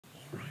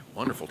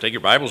Wonderful. Take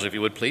your Bibles, if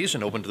you would, please,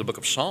 and open to the book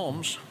of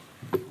Psalms.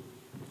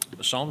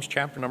 Psalms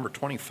chapter number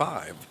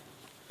 25.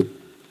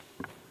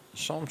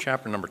 Psalm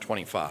chapter number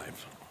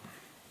 25.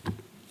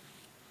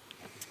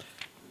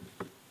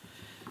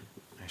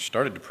 I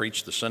started to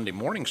preach the Sunday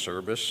morning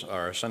service,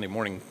 or Sunday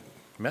morning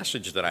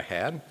message that I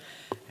had,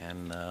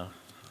 and the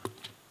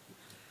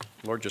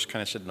Lord just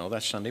kind of said, no,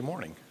 that's Sunday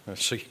morning.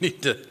 So you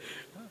need to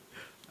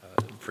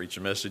preach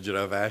a message that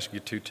I've asked you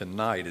to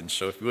tonight. And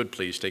so if you would,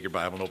 please take your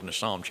Bible and open to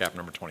Psalm chapter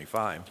number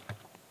 25.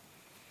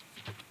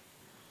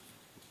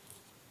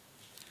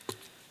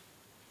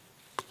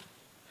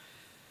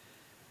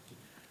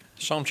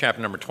 Psalm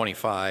chapter number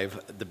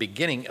 25, the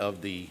beginning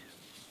of the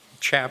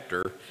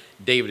chapter,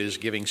 David is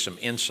giving some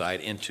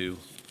insight into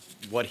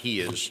what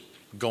he is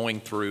going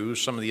through,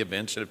 some of the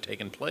events that have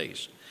taken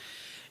place,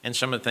 and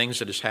some of the things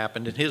that has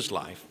happened in his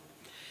life.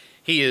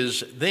 He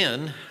is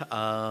then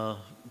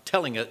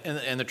telling it,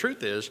 and the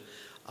truth is,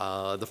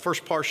 the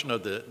first portion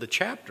of the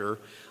chapter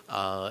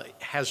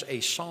has a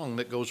song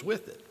that goes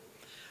with it.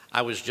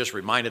 I was just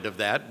reminded of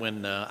that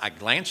when I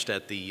glanced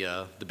at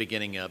the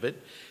beginning of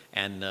it.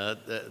 And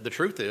the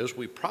truth is,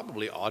 we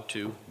probably ought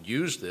to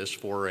use this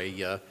for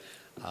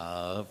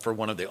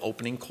one of the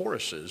opening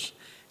choruses.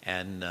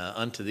 And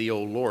unto thee,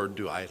 O Lord,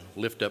 do I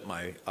lift up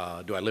my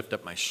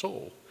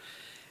soul.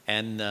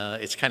 And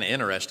it's kind of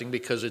interesting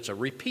because it's a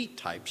repeat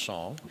type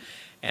song,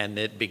 and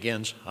it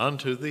begins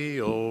unto thee,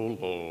 O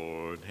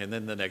Lord, and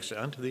then the next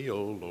unto thee,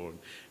 O Lord,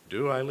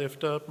 do I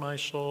lift up my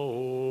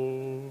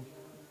soul,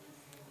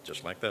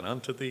 just like that,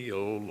 unto thee,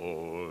 O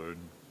Lord.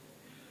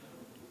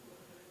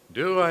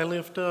 Do I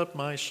lift up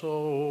my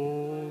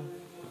soul?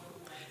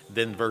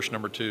 Then verse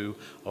number 2,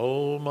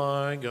 oh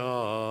my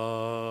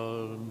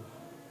God,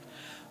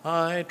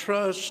 I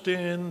trust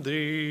in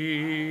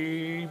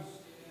thee.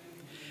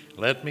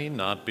 Let me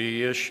not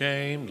be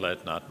ashamed,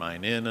 let not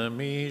mine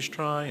enemies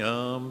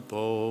triumph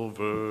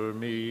over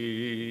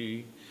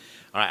me.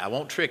 All right, I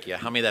won't trick you.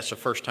 How many that's the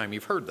first time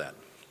you've heard that?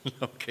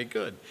 Okay,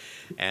 good.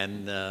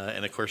 And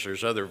of course,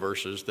 there's other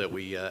verses that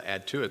we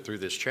add to it through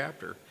this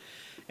chapter.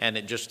 And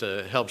it just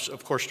helps,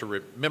 of course,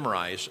 to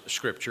memorize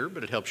Scripture,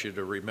 but it helps you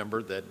to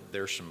remember that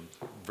there's some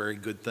very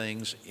good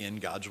things in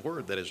God's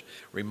Word that is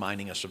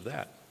reminding us of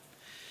that.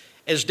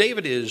 As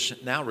David is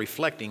now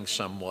reflecting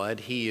somewhat,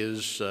 he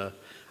is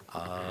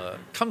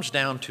comes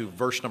down to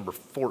verse number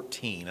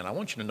 14, and I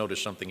want you to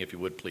notice something, if you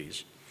would,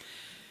 please.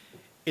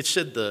 It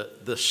said,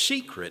 the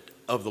secret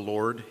of the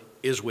Lord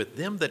is with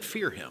them that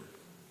fear him.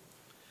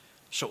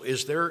 So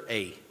is there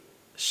a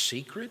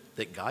secret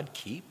that God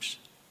keeps?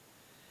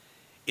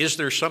 Is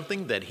there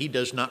something that he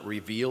does not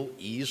reveal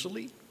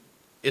easily?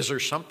 Is there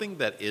something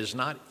that is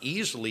not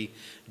easily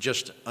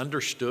just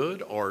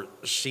understood or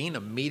seen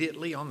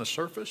immediately on the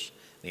surface?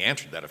 The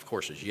answer to that, of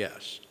course, is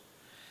yes.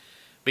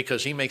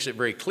 Because he makes it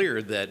very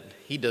clear that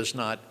he does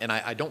not, and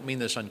I don't mean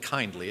this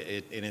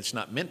unkindly, and it's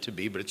not meant to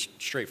be, but it's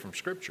straight from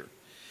Scripture.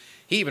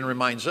 He even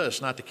reminds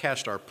us not to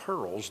cast our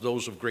pearls,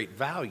 those of great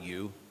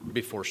value,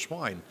 before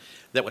swine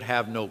that would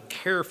have no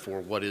care for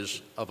what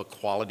is of a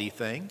quality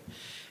thing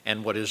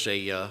and what is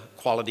a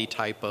quality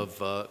type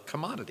of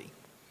commodity.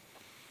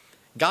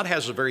 God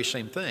has the very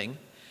same thing.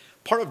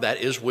 Part of that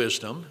is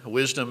wisdom.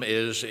 Wisdom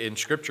is, in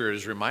Scripture,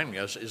 is reminding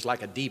us, is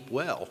like a deep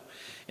well.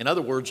 In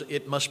other words,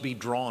 it must be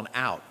drawn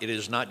out. It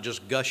is not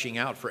just gushing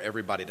out for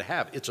everybody to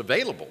have. It's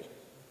available.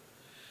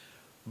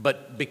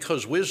 But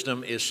because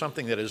wisdom is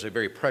something that is a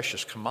very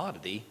precious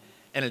commodity,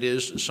 and it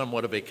is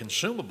somewhat of a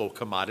consumable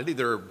commodity,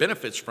 there are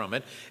benefits from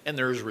it, and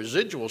there's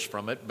residuals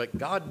from it, but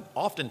God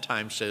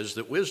oftentimes says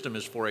that wisdom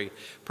is for a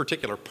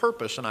particular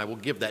purpose, and I will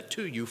give that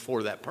to you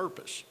for that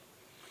purpose.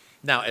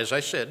 Now, as I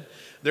said,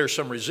 there are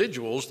some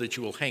residuals that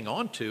you will hang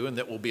on to and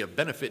that will be a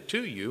benefit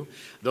to you.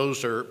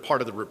 Those are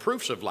part of the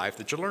reproofs of life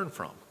that you learn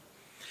from.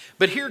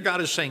 But here God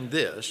is saying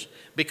this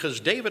because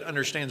David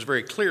understands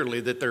very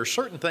clearly that there are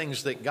certain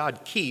things that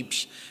God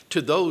keeps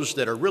to those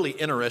that are really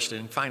interested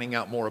in finding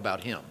out more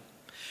about him.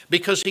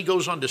 Because he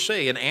goes on to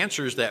say and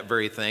answers that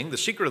very thing, the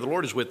secret of the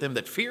Lord is with them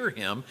that fear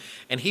him,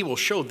 and he will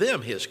show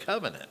them his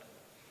covenant.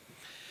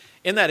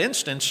 In that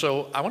instance,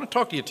 so I want to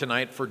talk to you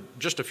tonight for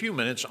just a few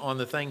minutes on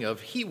the thing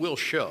of he will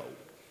show.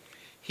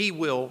 He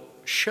will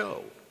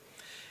show.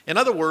 In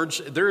other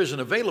words, there is an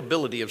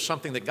availability of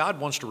something that God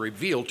wants to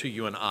reveal to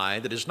you and I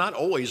that is not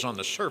always on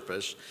the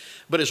surface,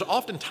 but is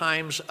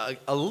oftentimes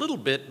a little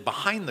bit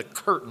behind the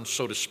curtain,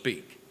 so to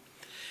speak.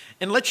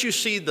 And lets you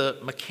see the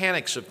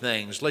mechanics of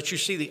things, lets you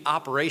see the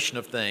operation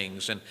of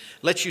things, and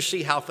lets you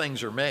see how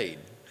things are made.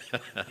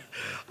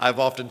 I've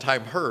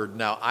oftentimes heard,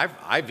 now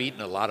I've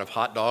eaten a lot of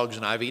hot dogs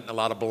and I've eaten a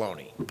lot of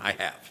bologna. I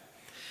have.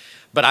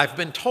 But I've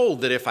been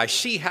told that if I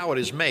see how it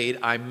is made,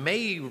 I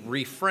may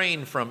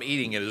refrain from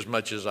eating it as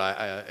much as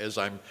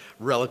I'm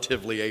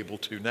relatively able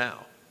to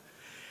now.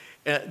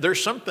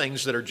 There's some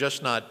things that are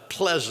just not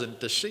pleasant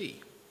to see.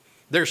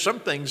 There's some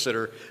things that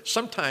are,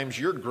 sometimes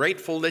you're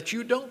grateful that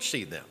you don't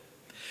see them.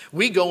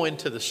 We go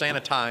into the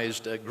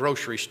sanitized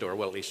grocery store,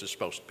 well, at least it's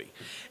supposed to be.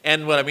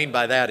 And what I mean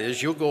by that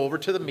is you'll go over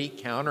to the meat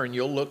counter and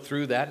you'll look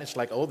through that and it's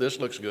like, oh, this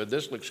looks good,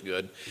 this looks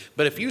good.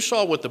 But if you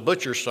saw what the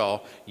butcher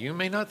saw, you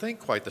may not think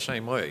quite the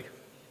same way.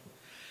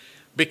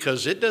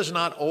 Because it does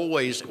not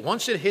always,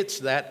 once it hits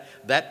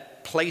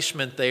that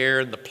placement there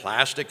and the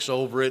plastic's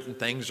over it and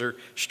things are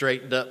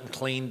straightened up and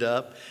cleaned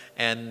up,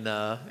 and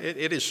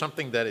it is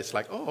something that it's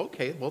like, oh,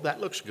 okay, well,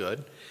 that looks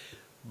good.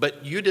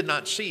 But you did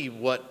not see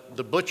what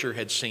the butcher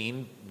had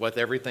seen with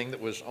everything that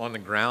was on the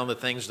ground, the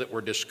things that were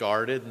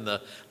discarded, and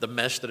the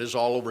mess that is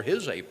all over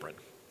his apron.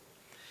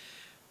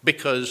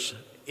 Because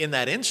in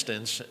that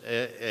instance,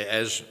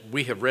 as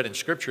we have read in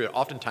Scripture,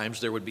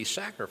 oftentimes there would be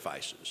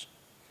sacrifices.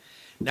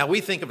 Now,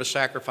 we think of a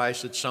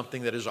sacrifice as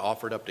something that is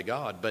offered up to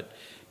God, but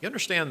you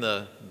understand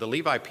the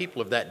Levi people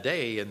of that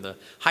day and the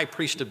high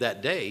priest of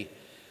that day,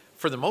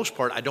 for the most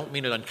part, I don't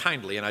mean it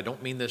unkindly, and I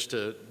don't mean this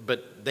to,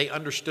 but they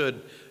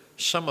understood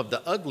some of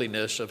the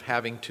ugliness of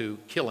having to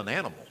kill an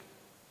animal.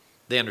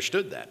 They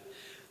understood that.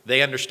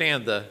 They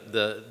understand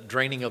the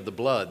draining of the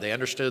blood. They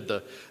understood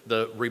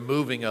the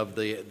removing of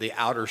the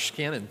outer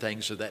skin and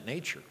things of that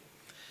nature.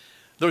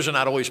 Those are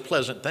not always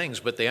pleasant things,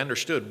 but they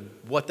understood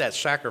what that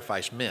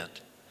sacrifice meant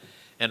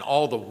and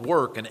all the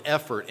work and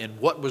effort and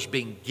what was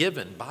being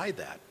given by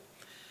that.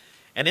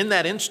 And in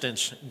that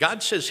instance,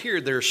 God says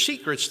here there are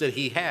secrets that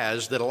he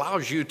has that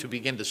allows you to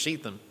begin to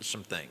see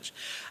some things.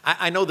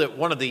 I know that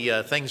one of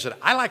the things that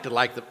I like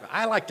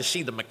to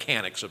see the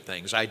mechanics of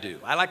things. I do.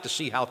 I like to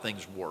see how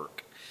things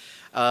work.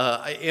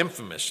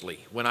 Infamously,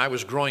 when I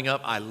was growing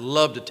up, I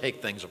loved to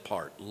take things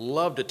apart,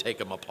 loved to take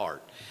them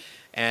apart.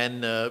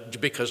 And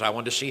because I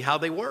wanted to see how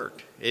they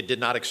worked. It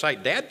did not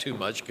excite Dad too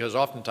much because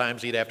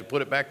oftentimes he'd have to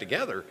put it back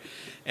together.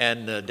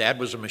 And Dad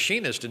was a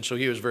machinist, and so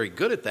he was very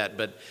good at that.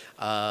 But,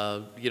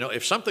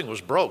 if something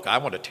was broke, I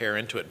want to tear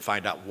into it and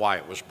find out why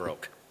it was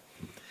broke.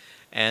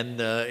 And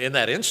in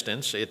that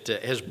instance, it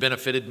has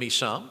benefited me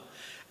some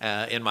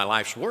in my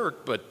life's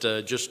work, but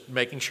just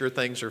making sure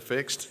things are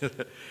fixed.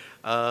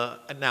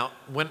 Now,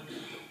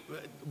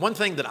 one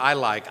thing that I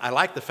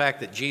like the fact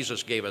that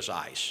Jesus gave us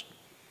ice.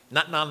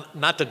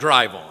 Not to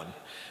drive on,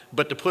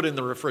 but to put in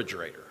the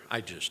refrigerator.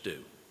 I just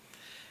do.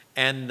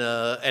 And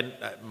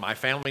my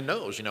family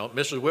knows,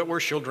 Mrs.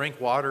 Whitworth, she'll drink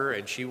water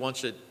and she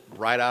wants it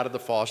right out of the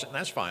faucet, and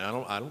that's fine.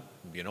 I'm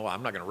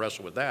not going to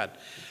wrestle with that.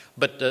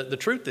 But the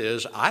truth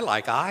is, I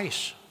like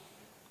ice.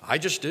 I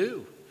just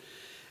do.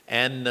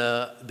 And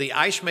the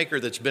ice maker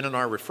that's been in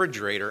our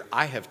refrigerator,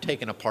 I have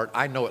taken apart,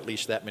 I know at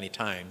least that many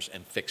times,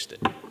 and fixed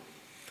it.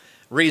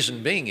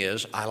 Reason being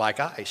is, I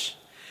like ice.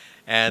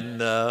 And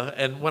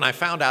when I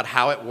found out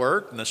how it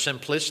worked and the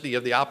simplicity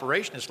of the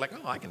operation, it's like,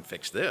 oh, I can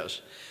fix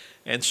this.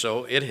 And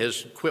so it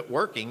has quit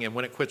working, and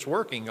when it quits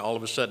working, all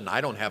of a sudden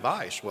I don't have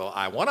ice. Well,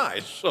 I want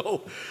ice,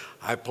 so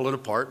I pull it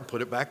apart and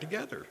put it back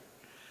together.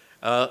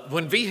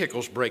 When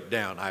vehicles break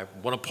down, I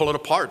want to pull it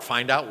apart,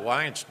 find out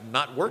why it's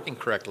not working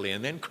correctly,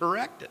 and then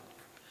correct it.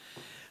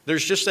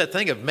 There's just that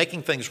thing of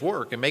making things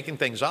work and making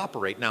things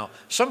operate. Now,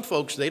 some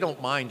folks, they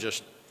don't mind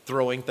just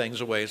throwing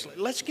things away. It's like,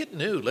 let's get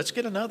new, let's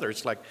get another.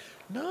 It's like,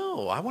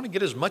 no, I want to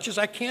get as much as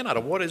I can out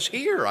of what is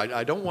here.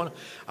 I don't want,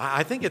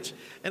 I think it's,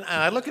 and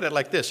I look at it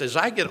like this, as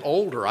I get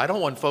older, I don't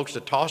want folks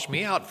to toss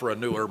me out for a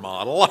newer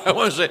model. I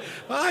want to say,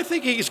 well, I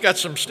think he's got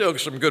still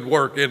some good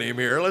work in him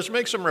here. Let's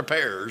make some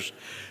repairs.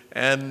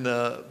 And,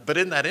 but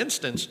in that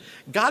instance,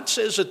 God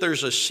says that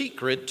there's a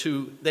secret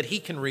that he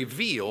can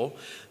reveal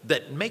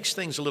that makes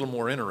things a little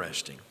more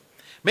interesting.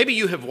 Maybe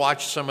you have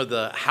watched some of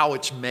how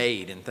it's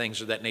made and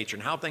things of that nature,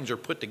 and how things are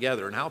put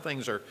together, and how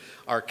things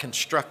are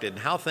constructed,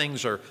 and how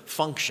things are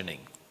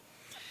functioning.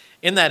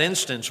 In that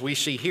instance, we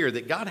see here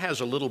that God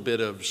has a little bit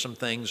of some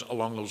things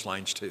along those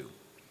lines too.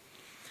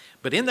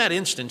 But in that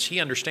instance, he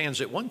understands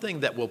that one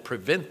thing that will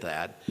prevent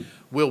that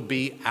will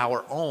be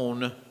our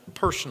own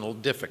personal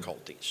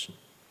difficulties.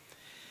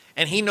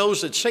 And he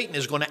knows that Satan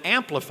is going to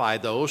amplify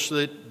those so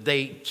that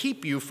they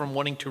keep you from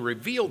wanting to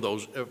reveal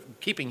those,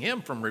 keeping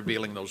him from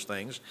revealing those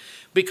things,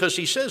 because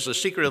he says the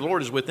secret of the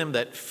Lord is with them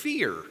that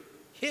fear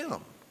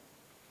him.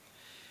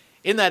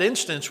 In that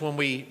instance, when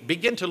we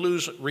begin to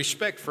lose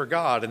respect for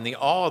God and the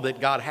awe that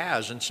God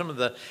has and some of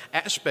the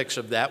aspects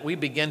of that, we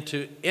begin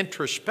to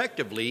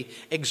introspectively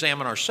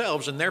examine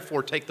ourselves and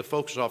therefore take the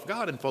focus off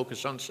God and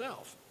focus on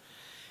self.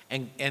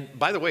 And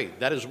by the way,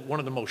 that is one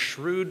of the most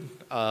shrewd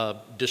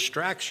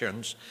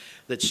distractions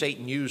that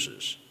Satan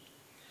uses.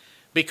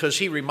 Because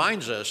he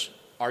reminds us,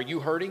 are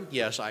you hurting?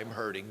 Yes, I'm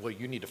hurting. Well,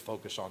 you need to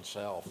focus on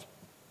self.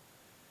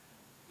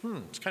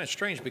 It's kind of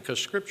strange because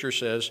Scripture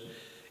says,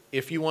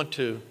 if you want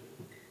to,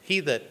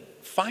 he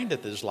that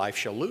findeth his life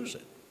shall lose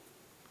it.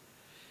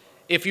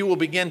 If you will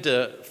begin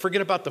to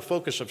forget about the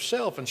focus of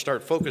self and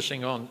start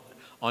focusing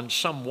on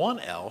someone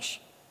else,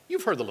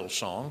 you've heard the little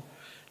song,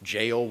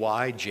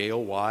 J-O-Y,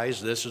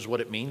 J-O-Y's, this is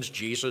what it means,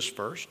 Jesus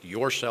first,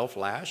 yourself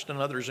last, and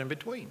others in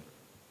between.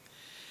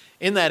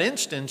 In that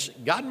instance,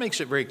 God makes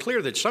it very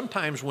clear that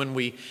sometimes when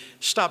we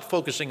stop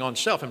focusing on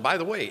self, and by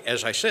the way,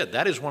 as I said,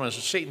 that is one of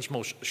Satan's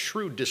most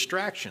shrewd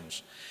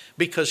distractions,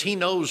 because he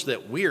knows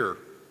that we're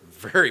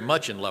very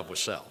much in love with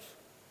self.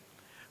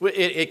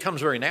 It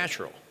comes very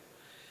natural.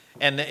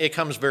 And it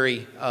comes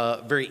very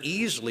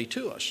easily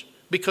to us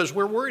because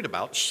we're worried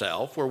about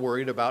self. We're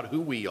worried about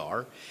who we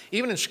are.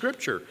 Even in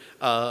Scripture,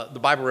 the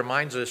Bible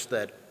reminds us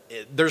that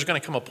there's going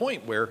to come a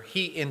point where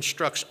he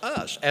instructs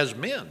us as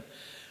men,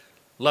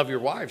 love your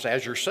wives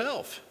as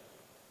yourself.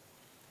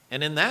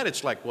 And in that,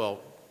 it's like, well,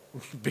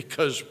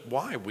 because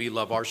why? We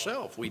love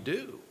ourselves. We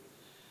do.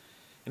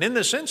 And in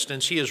this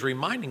instance, he is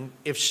reminding,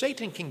 if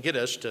Satan can get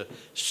us to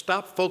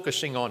stop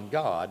focusing on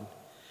God,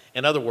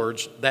 in other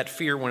words, that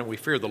fear when we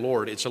fear the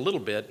Lord, it's a little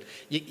bit,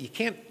 you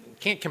can't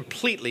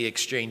completely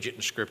exchange it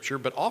in Scripture,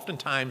 but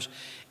oftentimes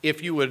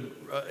if you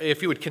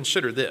would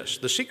consider this,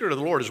 the secret of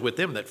the Lord is with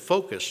them that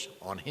focus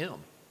on him.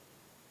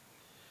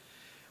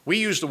 We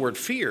use the word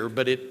fear,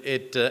 but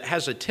it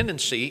has a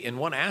tendency in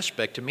one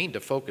aspect to mean to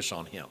focus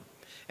on him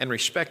and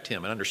respect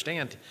him and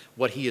understand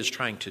what he is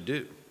trying to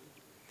do.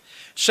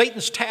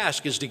 Satan's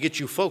task is to get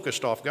you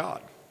focused off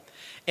God.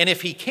 And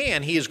if he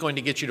can, he is going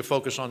to get you to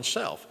focus on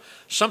self,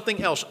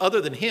 something else other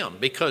than him.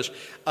 Because,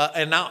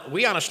 and now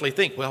we honestly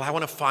think, well, I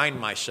want to find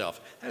myself.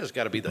 That has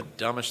got to be the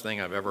dumbest thing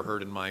I've ever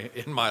heard in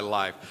my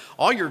life.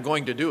 All you're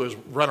going to do is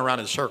run around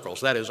in circles.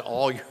 That is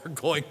all you're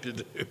going to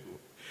do.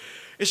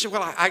 You say,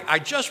 well, I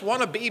just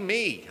want to be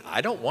me.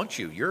 I don't want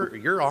you.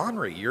 You're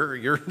ornery.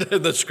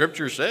 The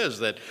Scripture says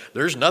that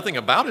there's nothing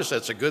about us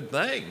that's a good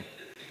thing.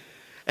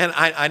 And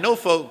I know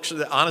folks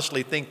that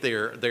honestly think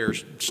they're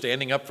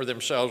standing up for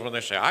themselves when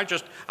they say, I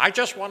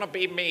just want to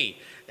be me.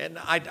 And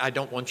I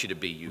don't want you to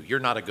be you. You're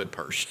not a good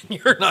person.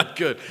 You're not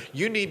good.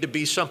 You need to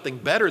be something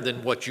better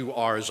than what you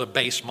are as a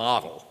base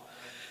model.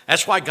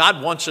 That's why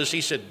God wants us,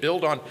 he said,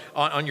 build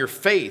on your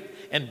faith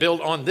and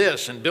build on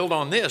this and build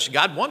on this.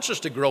 God wants us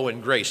to grow in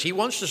grace. He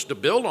wants us to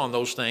build on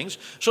those things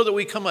so that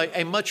we become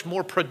a much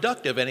more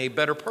productive and a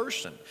better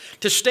person.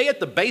 To stay at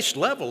the base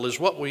level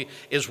is what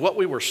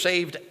we were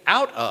saved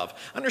out of.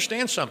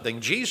 Understand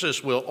something.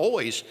 Jesus will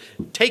always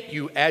take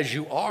you as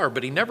you are,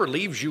 but he never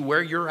leaves you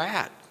where you're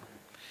at.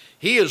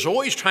 He is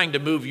always trying to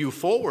move you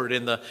forward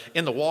in the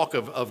walk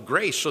of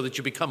grace so that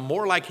you become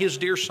more like his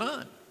dear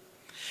son.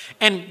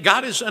 And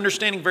God is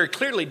understanding very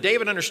clearly.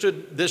 David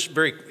understood this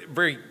very,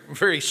 very,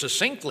 very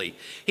succinctly.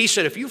 He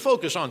said, if you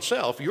focus on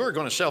self, you're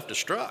going to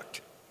self-destruct.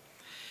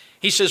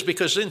 He says,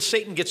 because then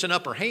Satan gets an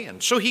upper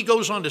hand. So he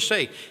goes on to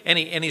say, and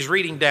he's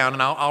reading down,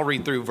 and I'll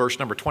read through verse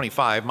number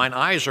 25. Mine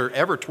eyes are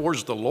ever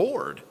towards the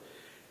Lord.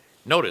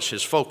 Notice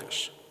his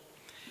focus.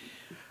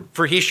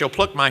 For he shall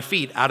pluck my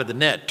feet out of the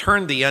net.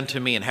 Turn thee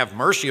unto me, and have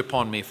mercy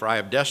upon me, for I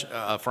am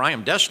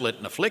desolate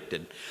and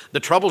afflicted.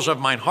 The troubles of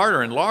mine heart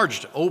are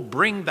enlarged. O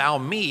bring thou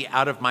me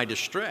out of my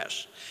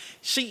distress.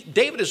 See,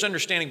 David is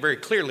understanding very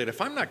clearly that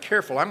if I'm not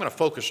careful, I'm going to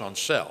focus on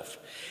self.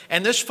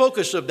 And this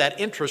focus of that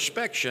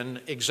introspection,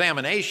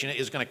 examination,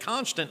 is going to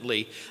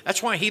constantly,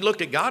 that's why he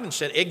looked at God and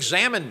said,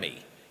 examine me.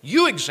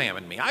 You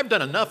examine me. I've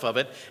done enough of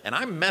it, and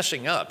I'm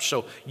messing up.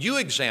 So you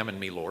examine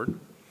me, Lord.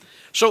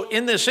 So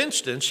in this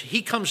instance,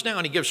 he comes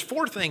down, he gives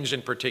 4 things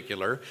in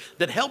particular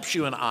that helps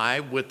you and I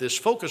with this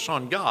focus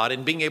on God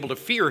and being able to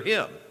fear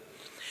him.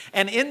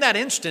 And in that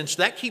instance,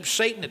 that keeps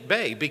Satan at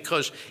bay,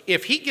 because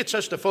if he gets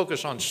us to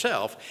focus on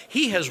self,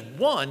 he has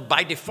won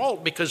by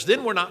default, because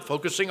then we're not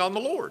focusing on the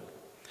Lord.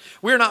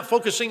 We're not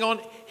focusing on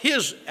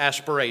his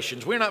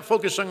aspirations. We're not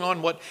focusing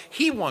on what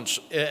he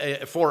wants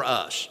for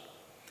us.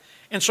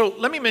 And so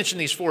let me mention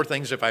these 4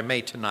 things, if I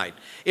may, tonight.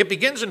 It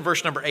begins in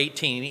verse number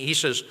 18. He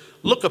says,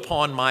 look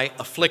upon my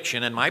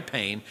affliction and my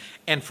pain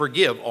and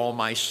forgive all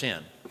my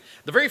sin.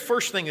 The very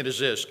first thing that is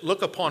this,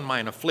 look upon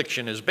mine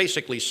affliction, is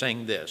basically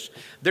saying this.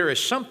 There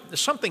is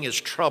something is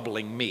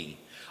troubling me.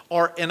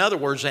 Or in other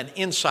words, an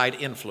inside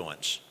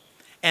influence.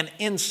 An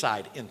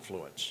inside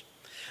influence.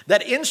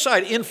 That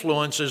inside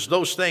influence is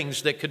those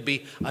things that could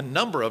be a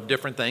number of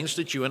different things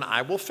that you and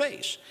I will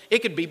face.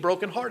 It could be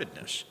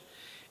brokenheartedness.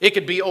 It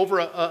could be over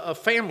a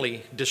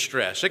family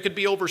distress. It could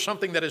be over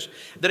something that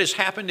has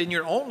happened in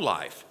your own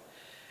life.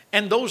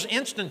 And those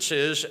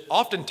instances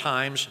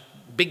oftentimes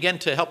begin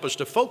to help us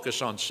to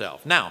focus on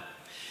self. Now,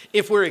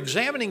 if we're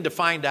examining to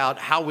find out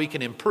how we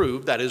can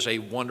improve, that is a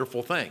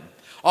wonderful thing.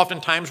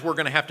 Oftentimes we're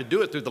going to have to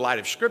do it through the light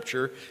of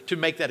Scripture to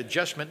make that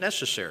adjustment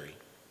necessary.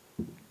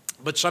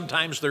 But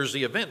sometimes there's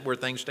the event where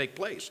things take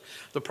place.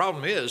 The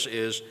problem is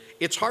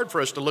it's hard for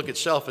us to look at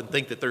self and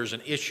think that there's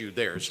an issue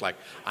there. It's like,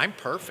 I'm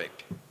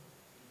perfect.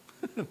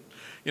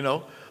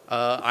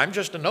 I'm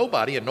just a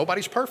nobody, and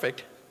nobody's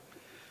perfect.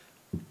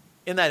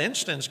 In that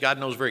instance, God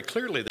knows very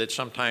clearly that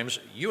sometimes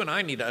you and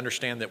I need to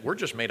understand that we're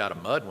just made out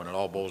of mud when it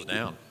all boils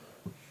down.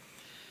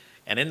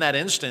 And in that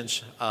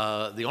instance,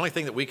 the only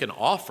thing that we can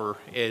offer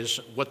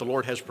is what the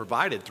Lord has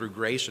provided through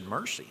grace and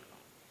mercy.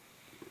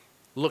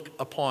 Look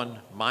upon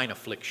mine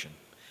affliction,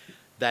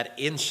 that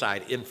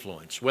inside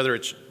influence, whether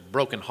it's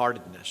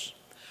brokenheartedness.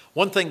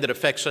 One thing that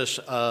affects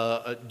us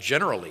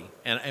generally,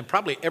 and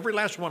probably every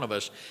last one of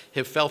us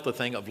have felt the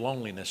thing of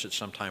loneliness at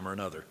some time or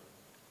another.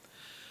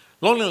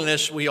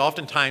 Loneliness, we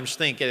oftentimes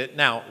think,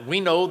 now we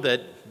know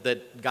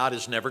that God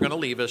is never going to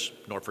leave us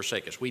nor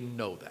forsake us. We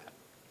know that.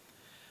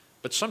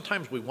 But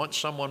sometimes we want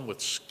someone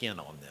with skin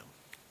on them.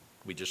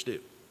 We just do.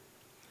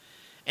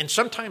 And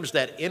sometimes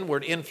that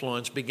inward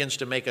influence begins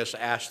to make us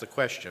ask the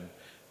question,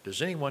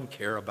 does anyone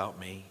care about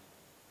me?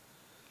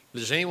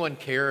 Does anyone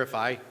care if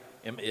I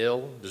am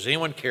ill? Does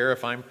anyone care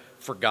if I'm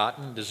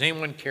forgotten? Does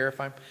anyone care if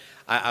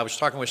I was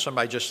talking with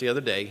somebody just the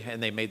other day,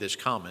 and they made this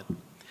comment.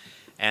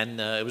 And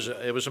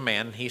it was a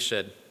man. He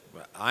said,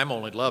 I'm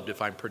only loved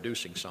if I'm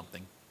producing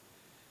something.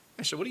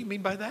 I said, what do you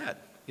mean by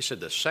that? He said,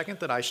 the second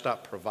that I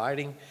stop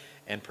providing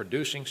and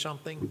producing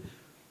something,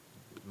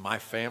 my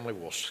family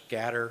will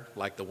scatter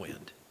like the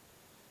wind.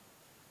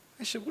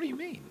 I said, what do you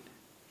mean?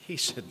 He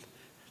said,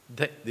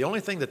 the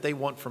only thing that they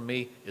want from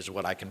me is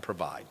what I can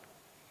provide.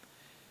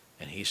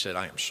 And he said,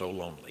 I am so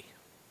lonely.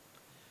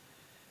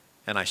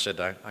 And I said,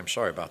 I'm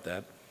sorry about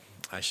that.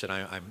 I said,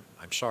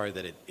 I'm sorry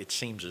that it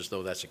seems as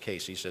though that's the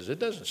case. He says, it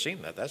doesn't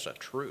seem that. That's a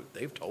truth.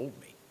 They've told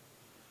me.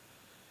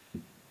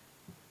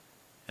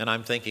 And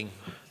I'm thinking,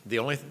 the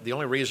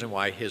only reason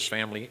why his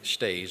family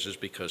stays is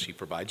because he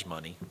provides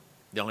money.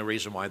 The only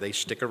reason why they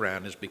stick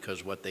around is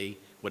because what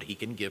he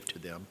can give to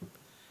them.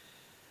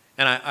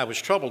 And I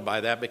was troubled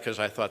by that, because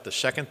I thought the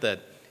second that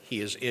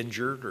he is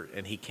injured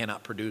and he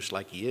cannot produce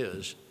like he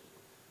is,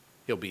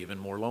 he'll be even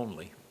more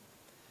lonely.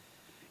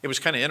 It was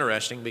kind of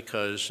interesting,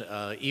 because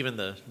even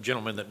the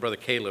gentleman that Brother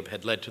Caleb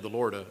had led to the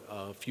Lord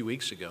a few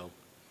weeks ago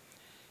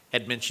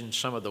had mentioned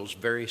some of those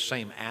very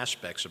same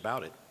aspects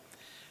about it.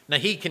 Now,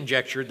 he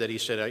conjectured that he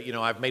said,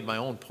 I've made my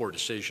own poor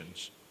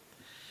decisions,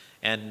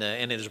 and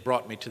it has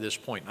brought me to this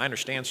point. I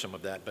understand some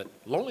of that, but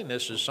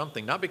loneliness is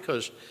something, not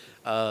because,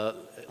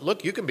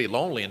 look, you can be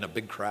lonely in a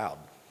big crowd.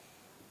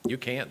 You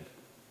can.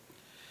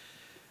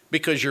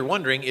 Because you're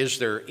wondering, is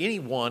there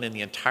anyone in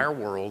the entire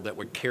world that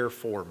would care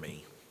for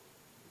me?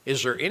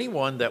 Is there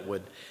anyone that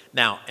would,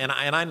 now, and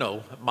I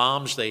know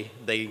moms,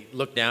 they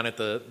look down at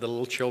the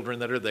little children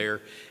that are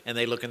there, and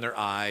they look in their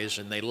eyes,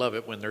 and they love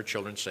it when their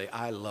children say,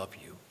 I love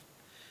you.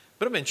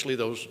 But eventually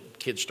those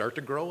kids start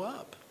to grow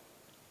up.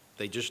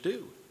 They just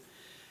do.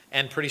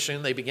 And pretty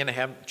soon they begin to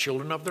have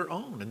children of their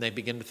own, and they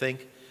begin to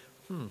think,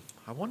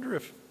 I wonder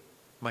if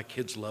my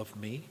kids love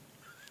me.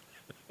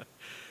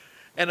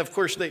 And of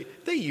course they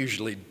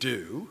usually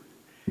do.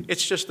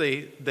 It's just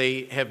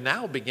they have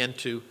now begun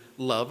to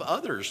love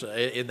others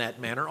in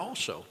that manner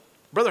also.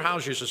 Brother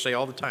Howes used to say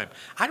all the time,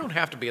 I don't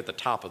have to be at the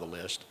top of the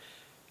list.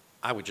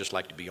 I would just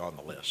like to be on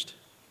the list.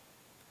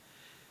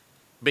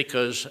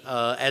 Because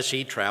as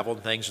he traveled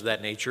and things of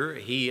that nature,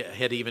 he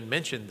had even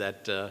mentioned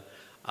that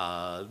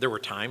there were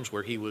times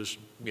where he was,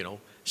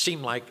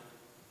 seemed like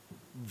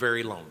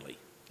very lonely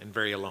and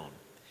very alone.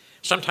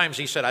 Sometimes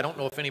he said, I don't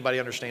know if anybody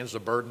understands the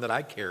burden that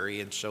I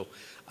carry, and so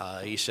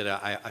he said,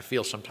 I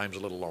feel sometimes a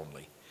little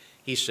lonely.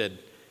 He said,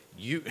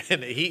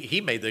 and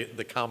he made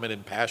the comment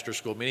in pastor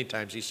school many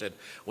times. He said,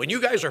 when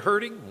you guys are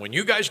hurting, when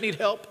you guys need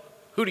help,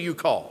 who do you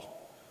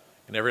call?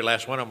 And every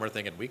last one of them were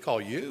thinking, we call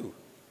you.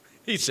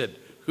 He said,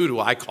 who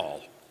do I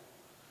call?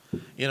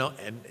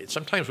 And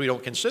sometimes we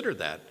don't consider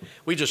that.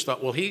 We just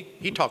thought, well,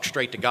 he talks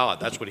straight to God.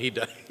 That's what he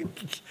does.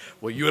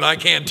 Well, you and I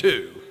can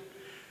too.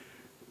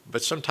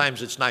 But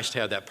sometimes it's nice to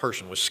have that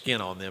person with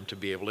skin on them to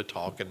be able to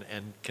talk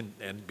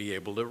and be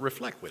able to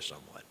reflect with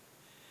someone.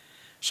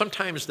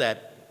 Sometimes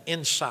that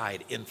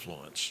inside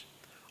influence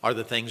are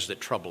the things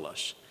that trouble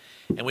us.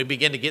 And we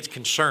begin to get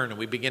concerned, and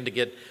we begin to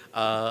get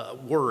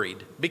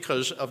worried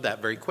because of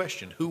that very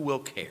question. Who will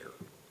care?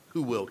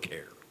 Who will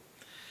care?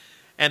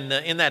 And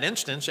in that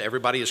instance,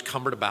 everybody is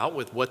cumbered about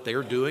with what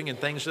they're doing and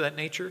things of that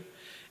nature.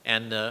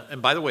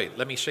 And by the way,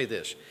 let me say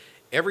this.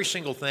 Every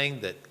single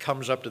thing that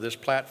comes up to this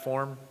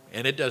platform,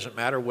 and it doesn't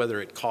matter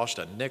whether it cost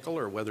a nickel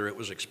or whether it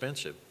was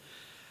expensive,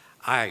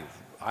 I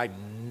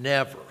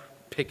never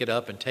pick it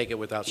up and take it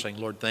without saying,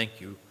 Lord, thank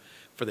you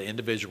for the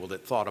individual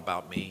that thought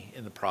about me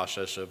in the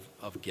process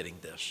of getting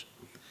this.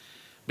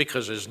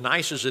 Because as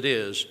nice as it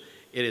is,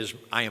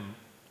 I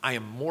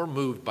am more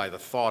moved by the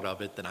thought of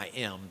it than I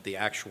am the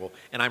actual,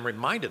 and I'm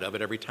reminded of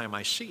it every time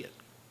I see it.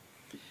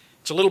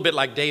 It's a little bit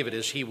like David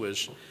as he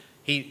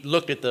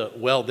looked at the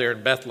well there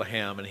in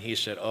Bethlehem, and he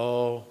said,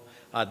 oh,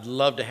 I'd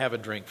love to have a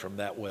drink from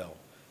that well.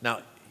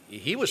 Now,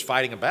 he was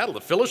fighting a battle.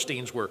 The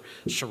Philistines were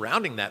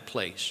surrounding that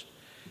place.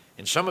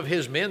 And some of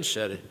his men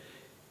said,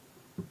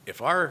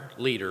 if our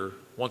leader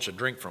wants a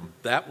drink from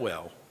that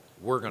well,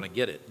 we're going to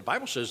get it. The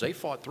Bible says they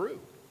fought through.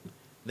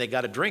 They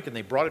got a drink, and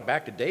they brought it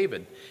back to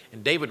David.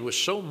 And David was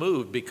so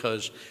moved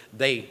because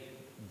they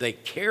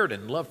cared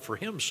and loved for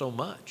him so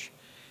much.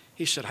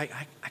 He said,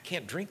 I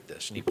can't drink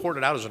this. And he poured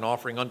it out as an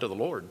offering unto the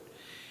Lord.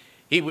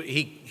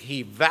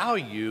 He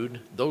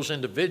valued those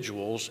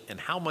individuals and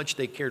how much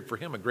they cared for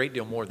him a great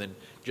deal more than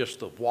just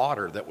the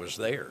water that was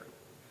there.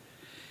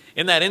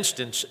 In that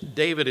instance,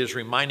 David is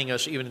reminding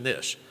us even in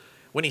this.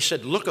 When he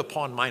said, look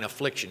upon mine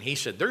affliction, he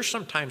said, there's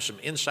sometimes some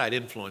inside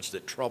influence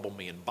that trouble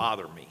me and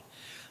bother me.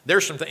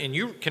 There's something, and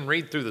you can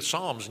read through the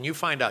Psalms and you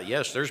find out,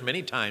 yes, there's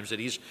many times that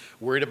he's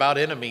worried about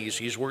enemies,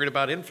 he's worried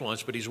about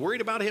influence, but he's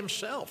worried about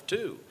himself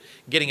too,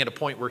 getting at a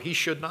point where he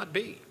should not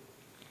be.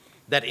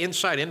 That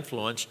inside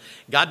influence,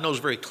 God knows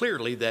very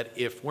clearly that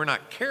if we're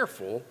not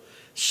careful,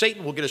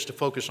 Satan will get us to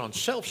focus on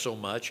self so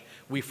much,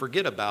 we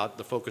forget about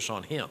the focus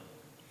on him.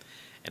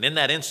 And in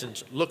that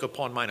instance, look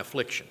upon mine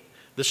affliction.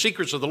 The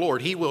secrets of the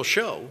Lord he will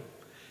show,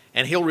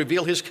 and he'll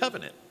reveal his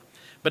covenant.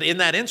 But in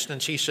that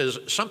instance, he says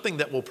something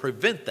that will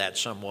prevent that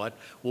somewhat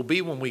will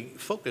be when we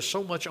focus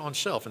so much on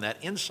self and that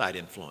inside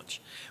influence.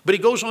 But he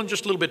goes on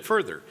just a little bit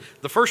further.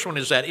 The first one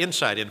is that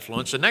inside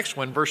influence. The next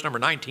one, verse number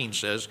 19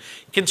 says,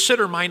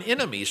 consider mine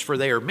enemies, for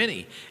they are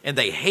many, and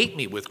they hate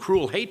me with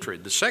cruel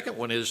hatred. The second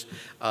one is,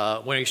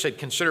 when he said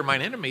consider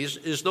mine enemies,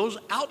 is those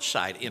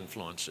outside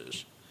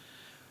influences.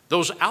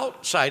 Those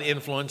outside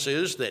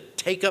influences that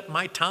take up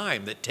my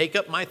time, that take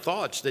up my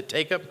thoughts, that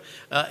take up,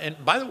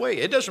 and by the way,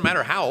 it doesn't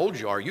matter how old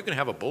you are, you can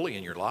have a bully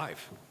in your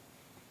life.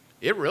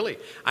 It really,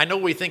 I know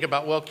we think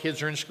about, well,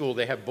 kids are in school,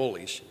 they have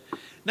bullies.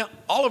 Now,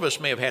 all of us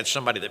may have had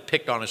somebody that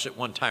picked on us at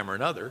one time or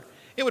another.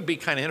 It would be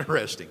kind of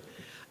interesting.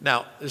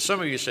 Now,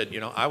 some of you said,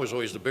 I was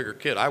always the bigger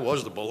kid. I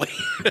was the bully.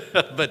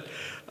 But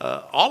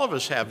all of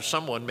us have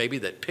someone maybe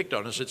that picked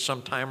on us at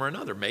some time or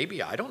another.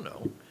 Maybe, I don't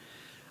know.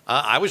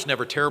 I was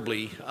never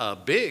terribly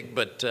big,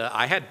 but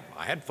I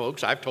had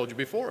folks, I've told you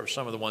before, of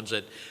some of the ones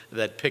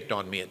that picked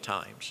on me at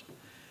times.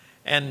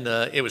 And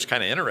it was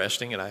kind of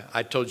interesting, and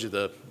I told you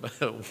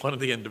one of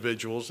the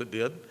individuals that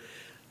did.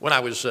 When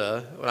I was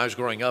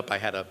growing up,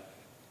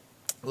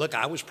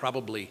 I was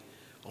probably,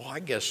 I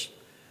guess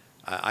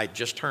I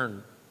just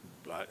turned,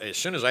 as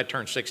soon as I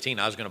turned 16,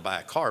 I was going to buy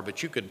a car,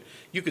 but you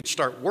could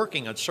start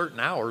working at certain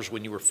hours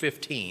when you were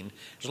 15,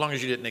 as long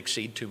as you didn't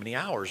exceed too many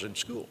hours in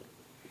school.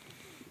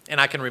 And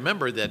I can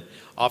remember that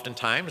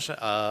oftentimes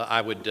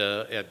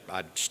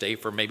I'd stay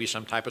for maybe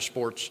some type of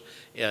sports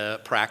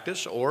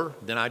practice, or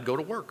then I'd go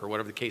to work or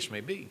whatever the case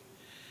may be.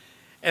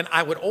 And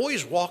I would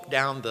always walk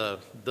down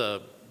the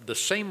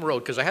same road,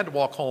 because I had to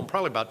walk home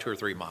probably about 2 or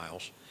 3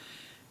 miles.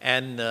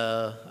 And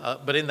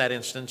but in that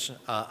instance,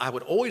 I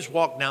would always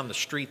walk down the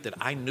street that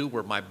I knew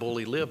where my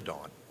bully lived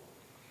on.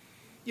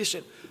 You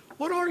said,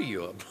 what are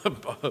you?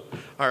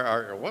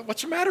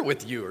 What's the matter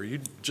with you? Are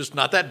you just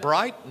not that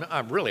bright? No,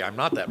 I'm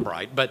not that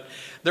bright. But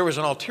there was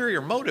an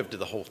ulterior motive to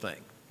the whole thing.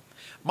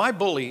 My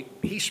bully,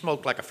 he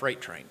smoked like a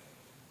freight train.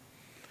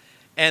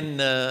 And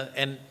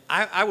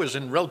I was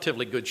in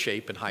relatively good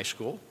shape in high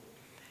school.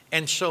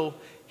 And so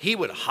he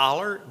would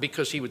holler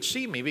because he would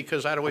see me,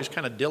 because I'd always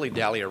kind of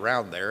dilly-dally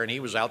around there, and he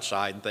was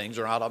outside and things,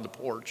 or out on the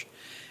porch.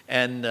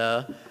 And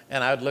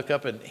I'd look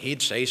up and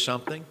he'd say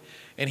something.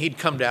 And he'd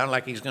come down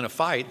like he's going to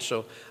fight,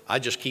 so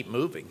I'd just keep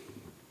moving.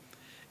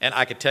 And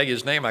I could tell you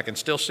his name. I can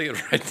still see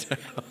it right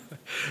now.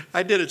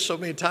 I did it so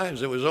many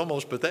times. It was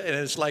almost pathetic. And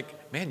it's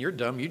like, man, you're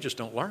dumb. You just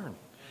don't learn.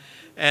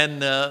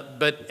 And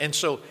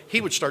so he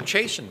would start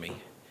chasing me.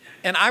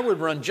 And I would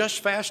run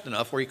just fast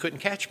enough where he couldn't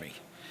catch me,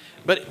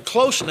 but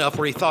close enough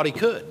where he thought he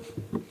could.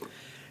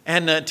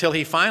 And until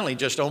he finally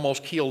just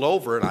almost keeled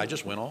over, and I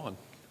just went on.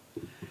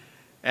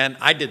 And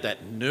I did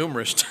that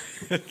numerous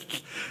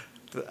times.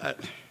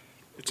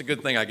 It's a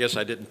good thing, I guess,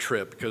 I didn't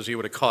trip, because he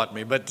would have caught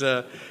me. But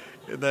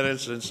in that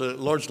instance, the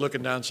Lord's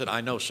looking down and said, I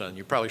know, son,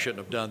 you probably shouldn't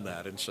have done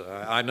that. And so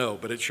I know,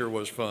 but it sure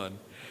was fun.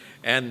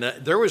 And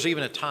there was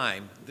even a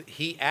time that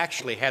he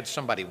actually had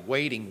somebody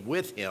waiting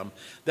with him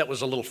that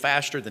was a little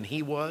faster than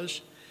he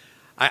was.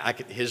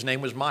 His name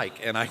was Mike,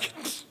 and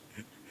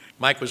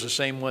Mike was the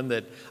same one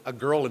that a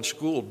girl in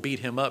school beat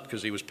him up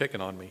because he was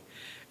picking on me.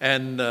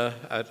 And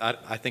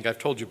I think I've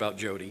told you about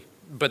Jody.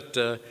 But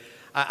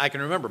I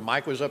can remember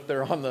Mike was up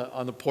there on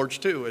the porch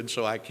too, and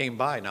so I came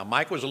by. Now,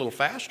 Mike was a little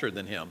faster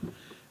than him,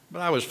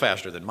 but I was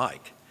faster than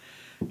Mike.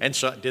 And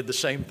so I did the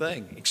same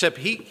thing, except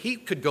he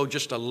could go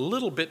just a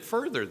little bit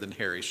further than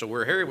Harry. So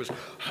where Harry was,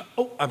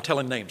 I'm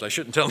telling names. I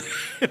shouldn't tell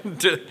him.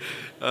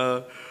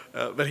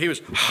 But he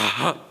was,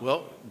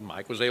 well,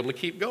 Mike was able to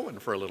keep going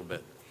for a little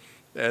bit.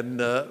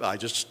 And I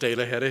just stayed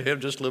ahead of him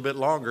just a little bit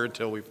longer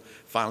until we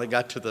finally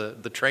got to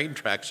the train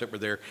tracks that were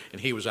there, and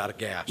he was out of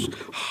gas.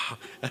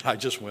 And I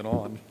just went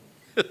on.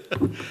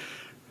 I'm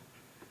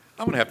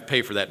going to have to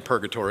pay for that in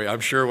purgatory, I'm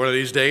sure, one of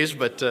these days.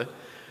 But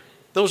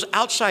those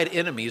outside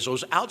enemies,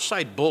 those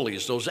outside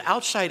bullies, those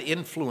outside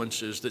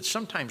influences that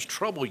sometimes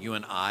trouble you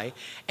and I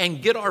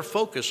and get our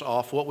focus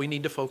off what we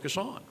need to focus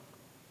on.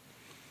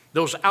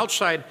 Those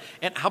outside,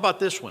 and how about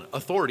this one?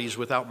 Authorities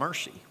without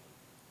mercy.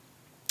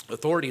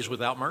 Authorities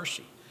without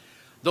mercy.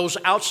 Those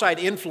outside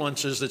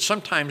influences that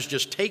sometimes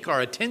just take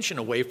our attention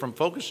away from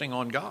focusing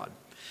on God.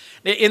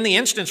 In the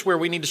instance where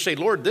we need to say,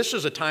 Lord, this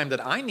is a time that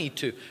I need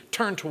to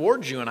turn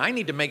towards you, and I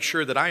need to make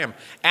sure that I am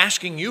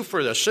asking you for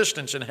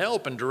assistance and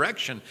help and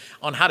direction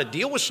on how to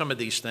deal with some of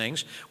these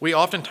things, we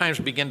oftentimes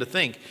begin to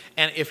think.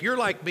 And if you're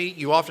like me,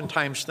 you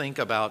oftentimes think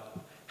about,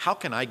 how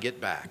can I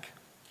get back?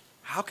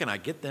 How can I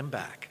get them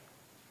back?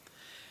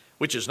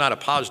 Which is not a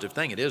positive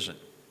thing, it isn't.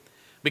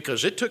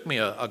 Because it took me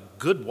a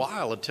good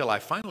while until I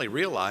finally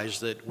realized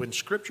that when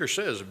Scripture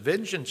says,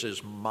 vengeance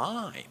is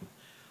mine,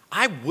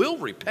 I will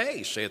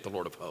repay, saith the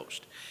Lord of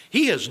hosts.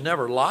 He has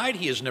never lied.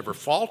 He has never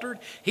faltered.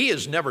 He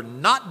has never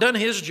not done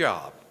his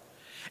job.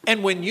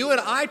 And when you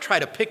and I try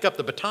to pick up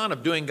the baton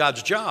of doing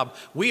God's job,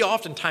 we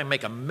oftentimes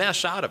make a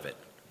mess out of it.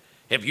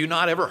 Have you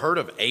not ever heard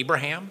of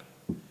Abraham?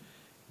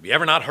 Have you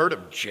ever not heard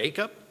of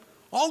Jacob?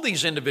 All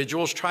these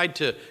individuals tried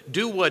to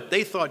do what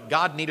they thought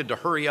God needed to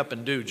hurry up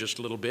and do just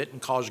a little bit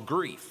and cause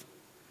grief.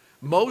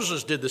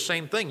 Moses did the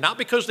same thing, not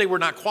because they were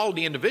not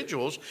quality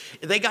individuals.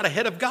 They got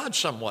ahead of God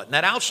somewhat. And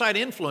that outside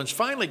influence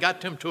finally got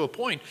them to a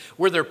point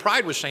where their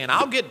pride was saying,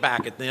 I'll get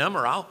back at them,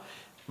 or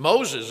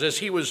Moses, as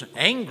he was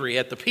angry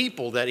at the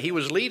people that he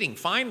was leading,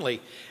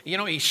 finally,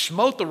 he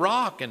smote the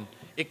rock, and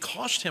it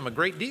cost him a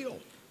great deal.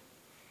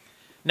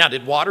 Now,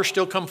 did water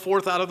still come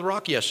forth out of the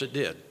rock? Yes, it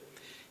did.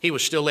 He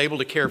was still able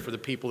to care for the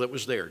people that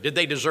was there. Did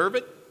they deserve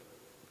it?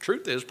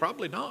 Truth is,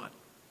 probably not.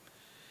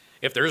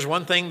 If there's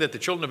one thing that the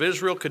children of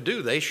Israel could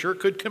do, they sure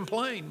could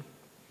complain.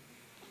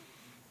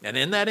 And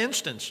in that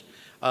instance,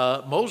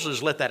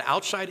 Moses let that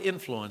outside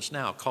influence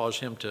now cause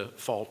him to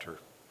falter.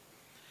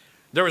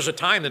 There was a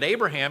time that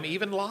Abraham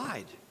even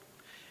lied.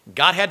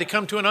 God had to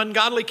come to an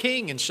ungodly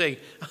king and say,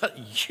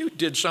 you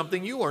did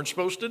something you weren't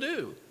supposed to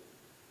do.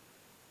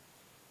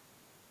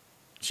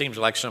 Seems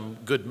like some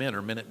good men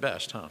are men at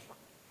best, huh?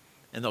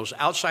 And those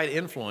outside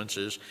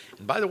influences,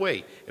 and by the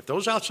way, if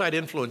those outside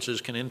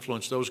influences can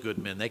influence those good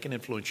men, they can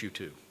influence you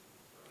too.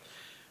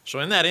 So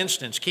in that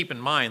instance, keep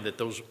in mind that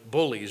those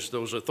bullies,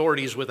 those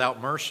authorities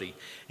without mercy,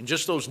 and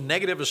just those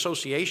negative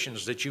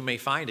associations that you may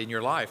find in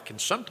your life can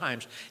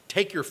sometimes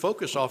take your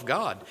focus off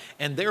God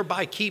and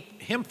thereby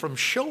keep him from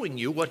showing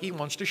you what he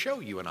wants to show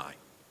you and I.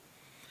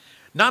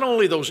 Not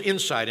only those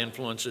inside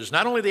influences,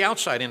 not only the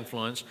outside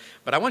influence,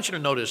 but I want you to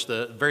notice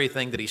the very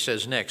thing that he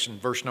says next in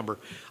verse number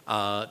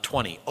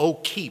 20. Oh,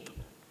 keep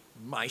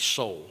my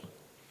soul.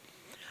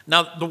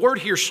 Now, the word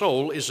here,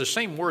 soul, is the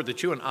same word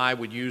that you and I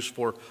would use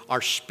for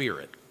our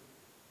spirit.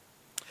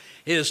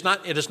 It is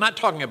not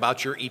talking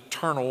about your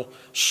eternal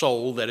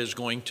soul that is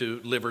going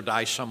to live or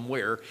die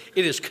somewhere.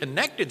 It is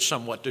connected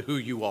somewhat to who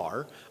you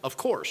are, of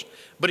course.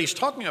 But he's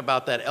talking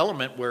about that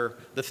element where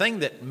the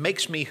thing that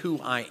makes me who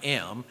I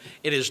am,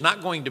 it is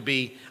not going to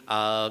be,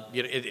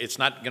 it's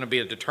not going to be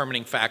a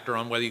determining factor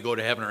on whether you go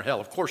to heaven or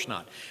hell. Of course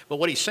not. But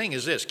what he's saying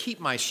is this: keep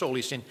my soul.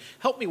 He's saying,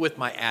 help me with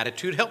my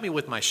attitude, help me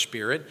with my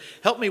spirit,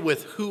 help me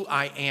with who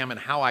I am and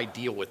how I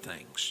deal with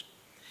things.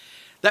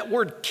 That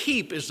word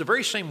keep is the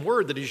very same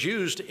word that is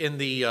used in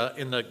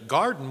the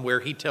garden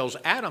where he tells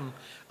Adam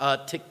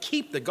to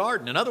keep the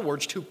garden. In other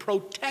words, to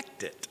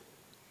protect it.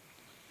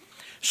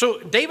 So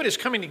David is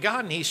coming to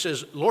God and he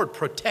says, Lord,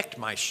 protect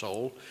my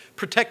soul,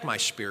 protect my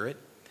spirit.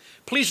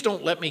 Please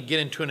don't let me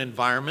get into an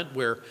environment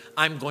where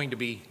I'm going to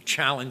be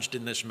challenged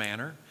in this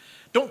manner.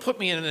 Don't put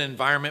me in an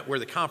environment where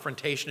the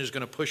confrontation is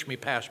going to push me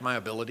past my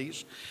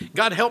abilities.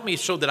 God, help me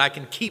so that I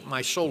can keep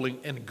my soul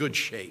in good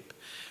shape.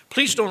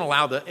 Please don't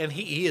allow and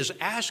he is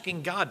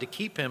asking God to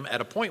keep him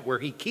at a point where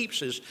he keeps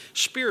his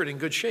spirit in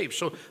good shape.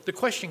 So the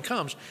question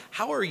comes,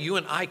 how are you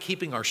and I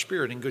keeping our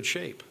spirit in good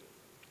shape?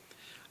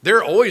 There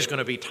are always going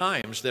to be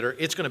times that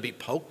it's going to be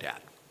poked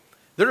at.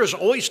 There is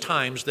always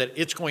times that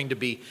it's going to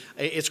be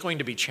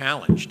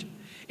challenged.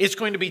 It's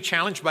going to be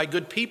challenged by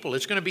good people.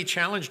 It's going to be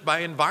challenged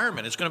by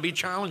environment. It's going to be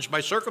challenged by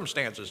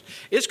circumstances.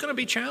 It's going to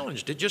be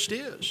challenged. It just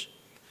is.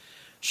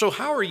 So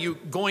how are you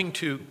going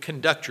to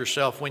conduct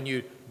yourself when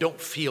you don't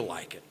feel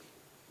like it?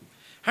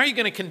 How are you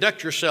going to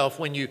conduct yourself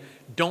when you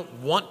don't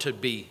want to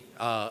be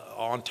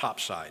on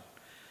top side?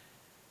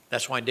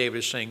 That's why David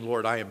is saying,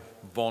 Lord, I am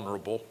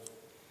vulnerable.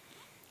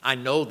 I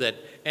know that,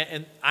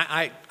 and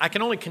I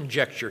can only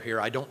conjecture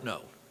here. I don't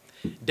know.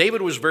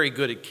 David was very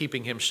good at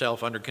keeping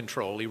himself under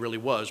control. He really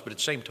was. But at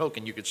the same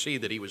token, you could see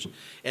that he was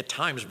at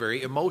times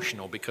very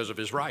emotional because of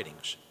his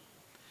writings.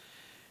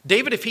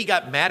 David, if he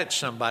got mad at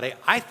somebody,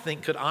 I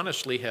think could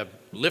honestly have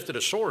lifted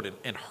a sword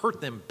and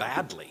hurt them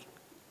badly.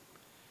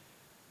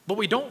 But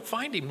we don't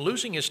find him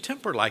losing his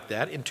temper like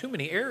that in too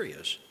many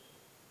areas.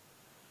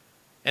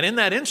 And in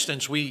that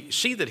instance, we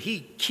see that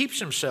he keeps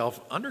himself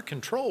under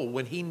control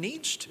when he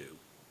needs to.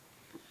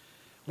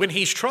 When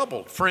he's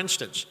troubled, for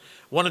instance,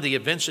 one of the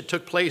events that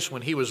took place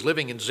when he was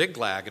living in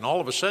Ziklag, and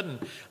all of a sudden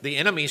the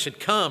enemies had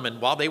come,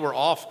 and while they were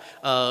off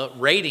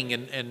raiding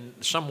and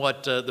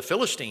somewhat the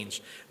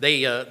Philistines,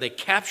 they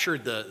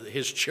captured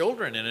his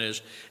children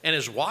and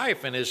his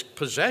wife and his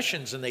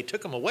possessions, and they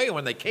took them away.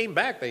 When they came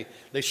back,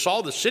 they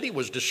saw the city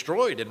was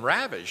destroyed and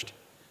ravaged.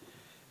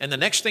 And the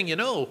next thing you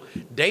know,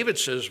 David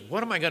says,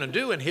 what am I going to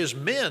do? And his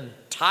men,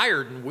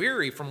 tired and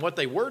weary from what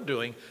they were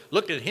doing,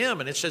 looked at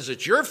him and it says,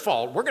 it's your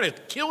fault. We're going to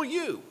kill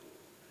you.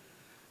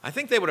 I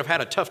think they would have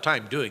had a tough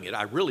time doing it.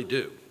 I really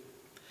do.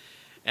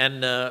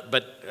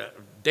 But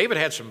David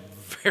had some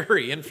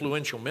very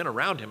influential men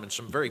around him and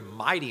some very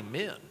mighty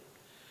men.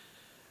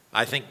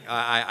 I think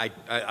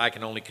I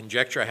can only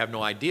conjecture. I have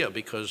no idea,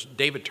 because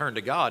David turned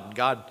to God, and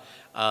God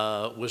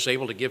was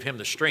able to give him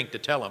the strength to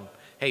tell him,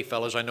 hey,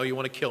 fellas, I know you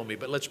want to kill me,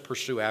 but let's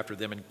pursue after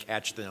them and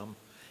catch them.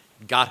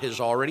 God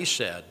has already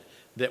said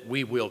that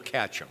we will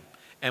catch them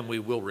and we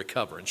will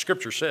recover. And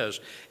Scripture says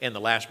in the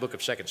last book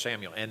of 2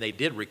 Samuel, and they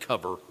did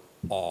recover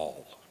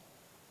all.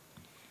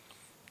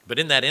 But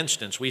in that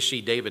instance, we see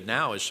David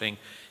now is saying,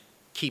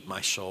 keep my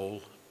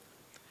soul,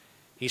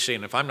 He's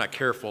saying, if I'm not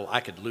careful, I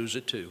could lose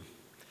it too.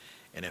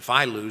 And if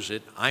I lose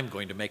it, I'm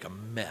going to make a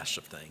mess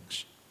of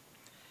things.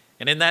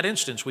 And in that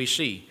instance, we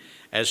see,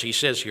 as he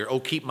says here, "Oh,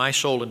 keep my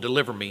soul and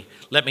deliver me.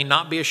 Let me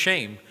not be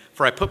ashamed,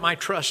 for I put my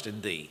trust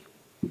in thee."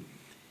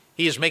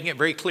 He is making it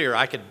very clear,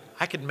 I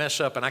could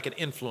mess up and I could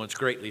influence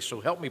greatly,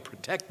 so help me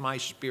protect my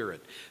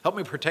spirit. Help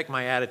me protect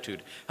my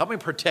attitude. Help me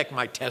protect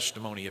my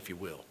testimony, if you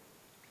will.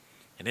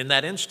 And in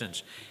that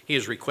instance, he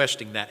is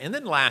requesting that. And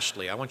then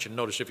lastly, I want you to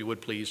notice, if you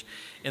would please,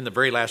 in the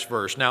very last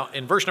verse. Now,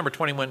 in verse number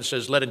 21, it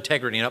says, "Let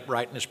integrity and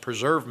uprightness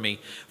preserve me,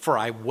 for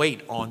I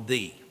wait on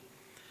thee."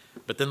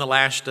 But then the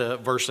last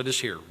verse that is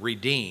here,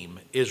 "Redeem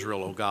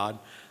Israel, O God,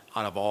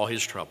 out of all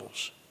his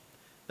troubles."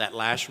 That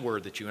last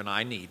word that you and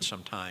I need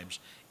sometimes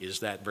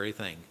is that very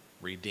thing,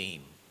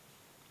 redeem.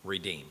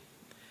 Redeem.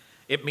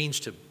 It means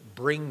to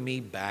bring me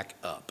back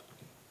up.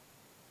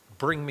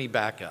 Bring me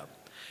back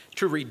up.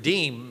 To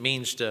redeem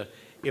means to,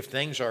 if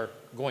things are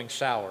going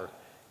sour,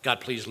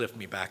 God, please lift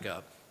me back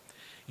up.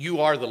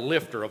 You are the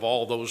lifter of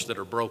all those that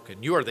are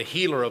broken. You are the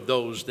healer of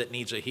those that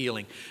needs a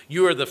healing.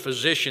 You are the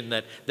physician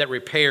that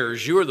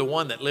repairs. You are the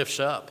one that lifts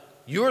up.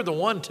 You are the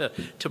one to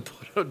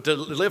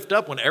lift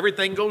up when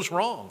everything goes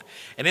wrong.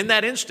 And in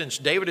that instance,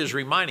 David is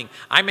reminding,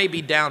 I may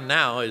be down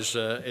now, as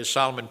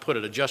Solomon put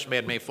it, a just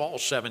man may fall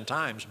 7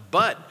 times,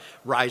 but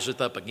riseth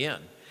up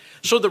again.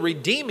 So the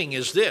redeeming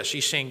is this.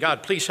 He's saying,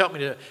 God, please help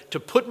me to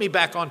put me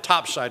back on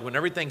topside when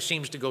everything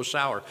seems to go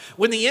sour.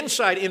 When the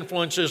inside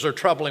influences are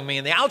troubling me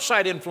and the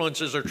outside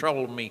influences are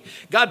troubling me,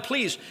 God,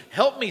 please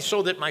help me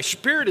so that my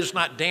spirit is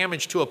not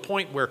damaged to a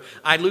point where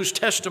I lose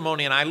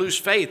testimony and I lose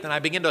faith and I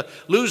begin to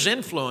lose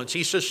influence.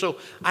 He says, so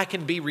I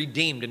can be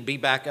redeemed and be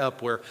back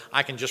up where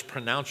I can just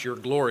pronounce your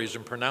glories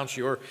and pronounce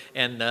your,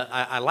 and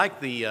I like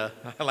the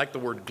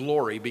word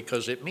glory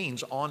because it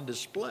means on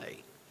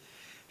display.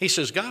 He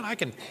says, God,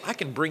 I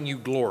can bring you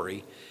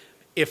glory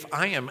if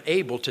I am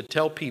able to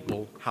tell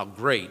people how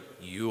great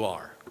you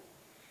are.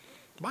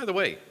 By the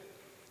way,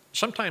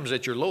 sometimes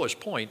at your lowest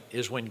point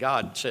is when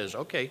God says,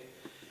 okay,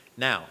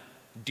 now,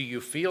 do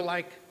you feel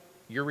like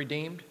you're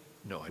redeemed?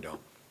 No, I don't.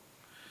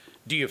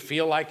 Do you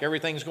feel like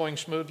everything's going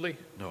smoothly?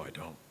 No, I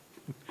don't.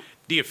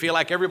 Do you feel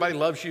like everybody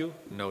loves you?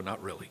 No,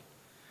 not really.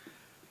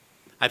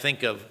 I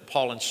think of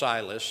Paul and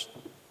Silas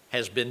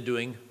has been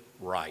doing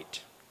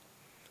right.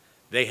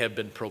 They have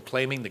been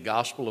proclaiming the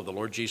gospel of the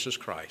Lord Jesus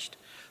Christ,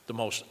 the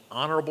most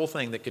honorable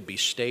thing that could be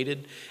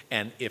stated.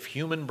 And if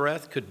human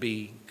breath could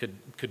be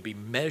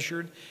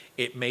measured,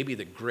 it may be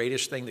the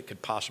greatest thing that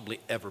could possibly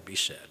ever be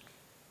said.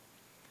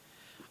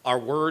 Our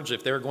words,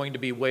 if they're going to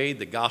be weighed,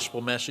 the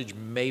gospel message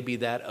may be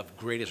that of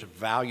greatest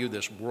value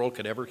this world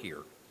could ever hear.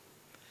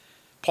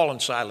 Paul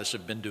and Silas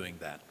have been doing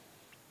that.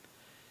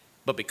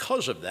 But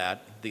because of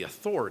that, the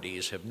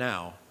authorities have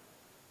now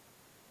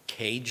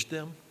caged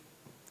them,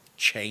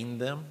 chained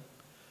them,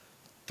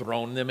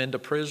 thrown them into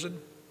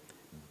prison,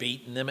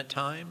 beaten them at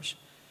times,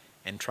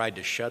 and tried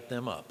to shut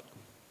them up.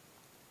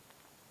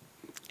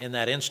 In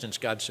that instance,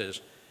 God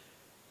says,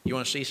 you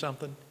want to see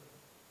something?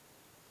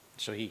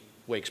 So he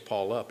wakes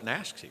Paul up and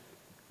asks him,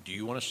 do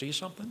you want to see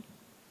something?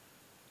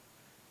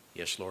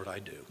 Yes, Lord, I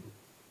do.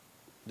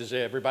 Does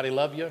everybody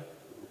love you?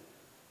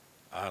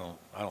 I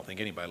don't think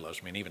anybody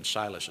loves me. And even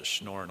Silas is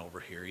snoring over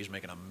here. He's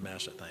making a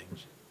mess of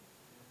things.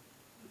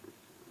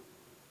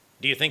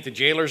 Do you think the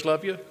jailers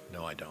love you?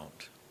 No, I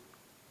don't.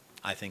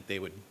 I think they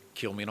would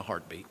kill me in a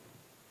heartbeat.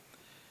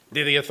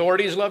 Do the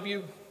authorities love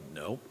you?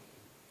 No.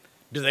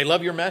 Do they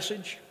love your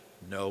message?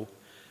 No,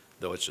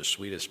 though it's the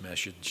sweetest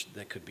message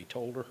that could be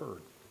told or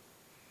heard.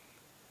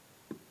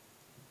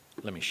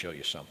 Let me show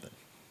you something.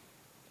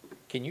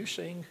 Can you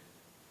sing?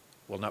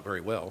 Well, not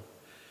very well.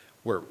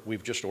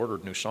 We've just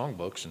ordered new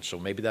songbooks, and so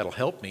maybe that'll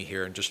help me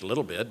here in just a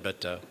little bit,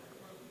 but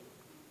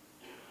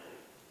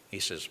he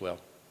says, well,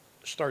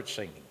 start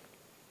singing.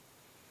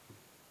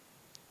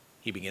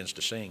 He begins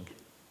to sing.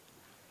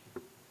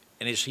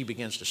 And as he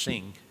begins to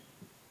sing,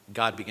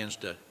 God begins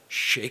to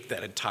shake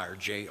that entire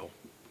jail,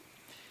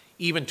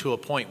 even to a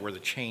point where the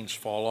chains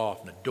fall off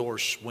and the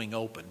doors swing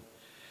open.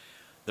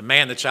 The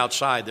man that's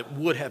outside that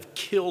would have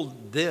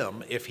killed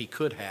them if he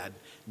could had,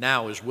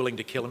 now is willing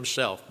to kill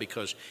himself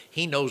because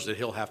he knows that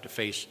he'll have to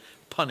face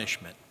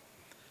punishment.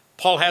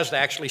 Paul has to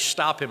actually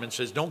stop him and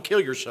says, don't kill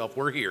yourself,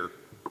 we're here.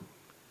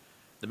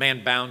 The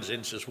man bounds in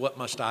and says, what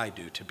must I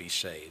do to be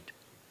saved?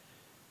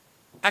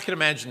 I can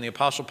imagine the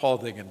Apostle Paul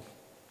thinking,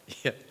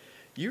 yeah,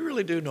 you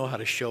really do know how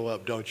to show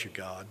up, don't you,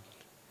 God?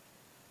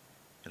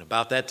 And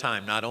about that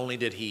time, not only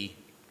did he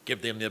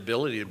give them the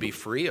ability to be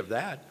free of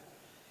that,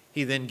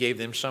 he then gave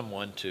them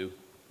someone to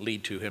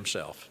lead to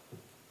himself.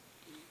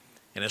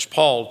 And as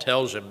Paul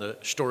tells him the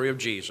story of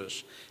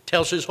Jesus,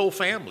 tells his whole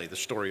family the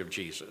story of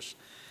Jesus,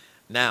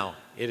 now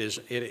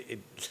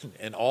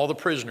and all the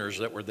prisoners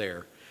that were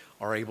there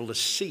are able to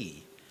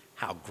see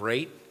how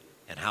great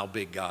and how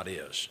big God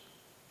is.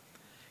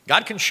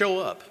 God can show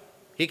up.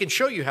 He can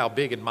show you how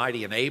big and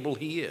mighty and able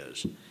he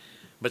is.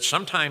 But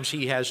sometimes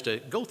he has to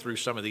go through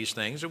some of these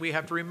things, and we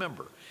have to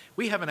remember.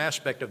 We have an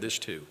aspect of this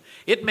too.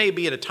 It may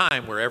be at a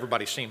time where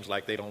everybody seems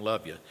like they don't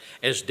love you,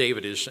 as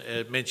David is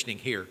mentioning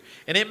here.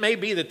 And it may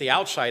be that the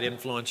outside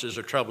influences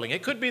are troubling.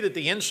 It could be that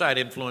the inside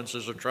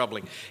influences are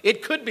troubling.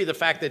 It could be the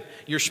fact that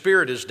your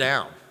spirit is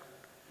down.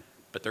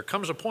 But there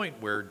comes a point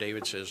where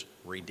David says,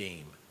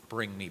 redeem,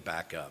 bring me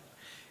back up.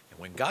 And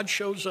when God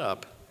shows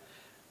up,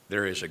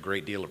 there is a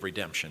great deal of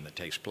redemption that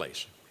takes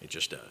place. It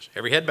just does.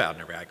 Every head bowed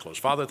and every eye closed.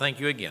 Father, thank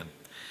you again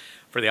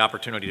for the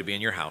opportunity to be in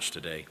your house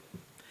today.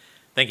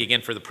 Thank you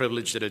again for the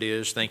privilege that it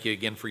is. Thank you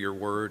again for your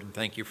word. And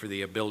thank you for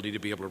the ability to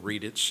be able to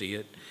read it, see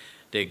it,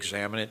 to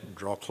examine it, and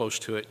draw close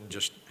to it, and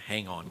just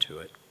hang on to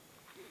it.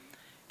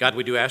 God,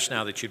 we do ask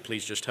now that you'd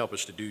please just help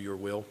us to do your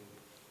will.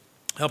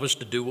 Help us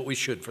to do what we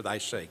should for thy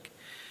sake.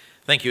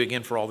 Thank you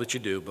again for all that you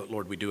do, but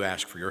Lord, we do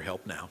ask for your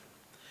help now.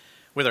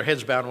 With our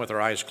heads bowed and with our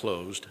eyes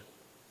closed,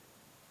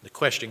 the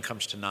question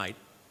comes tonight,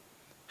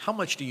 how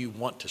much do you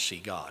want to see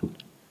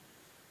God?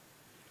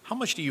 How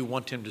much do you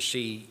want him to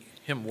see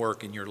him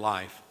work in your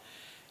life,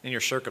 in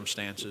your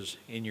circumstances,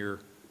 in your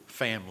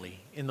family,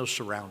 in those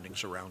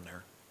surroundings around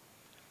there?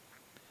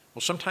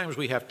 Well, sometimes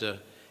we have to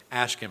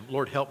ask him,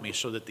 Lord, help me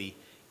so that the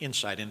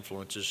inside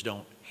influences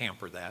don't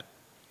hamper that.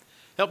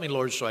 Help me,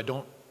 Lord, so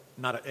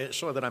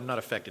that I'm not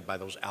affected by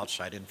those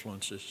outside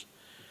influences.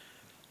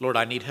 Lord,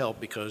 I need help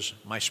because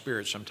my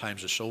spirit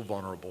sometimes is so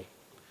vulnerable.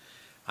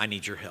 I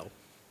need your help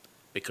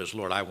because,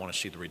 Lord, I want to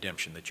see the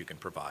redemption that you can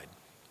provide.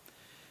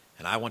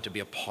 And I want to be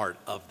a part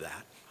of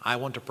that. I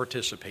want to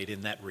participate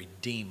in that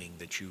redeeming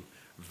that you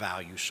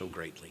value so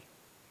greatly.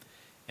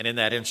 And in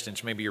that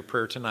instance, maybe your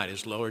prayer tonight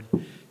is, Lord,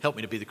 help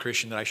me to be the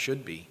Christian that I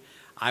should be.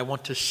 I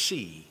want to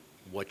see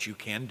what you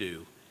can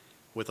do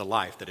with a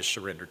life that is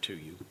surrendered to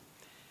you.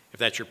 If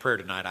that's your prayer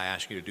tonight, I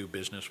ask you to do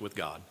business with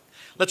God.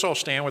 Let's all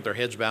stand with our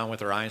heads bowed and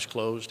with our eyes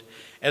closed.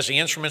 As the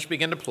instruments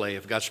begin to play,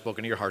 if God's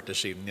spoken to your heart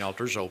this evening, the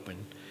altar is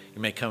open.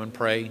 You may come and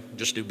pray,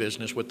 just do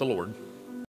business with the Lord.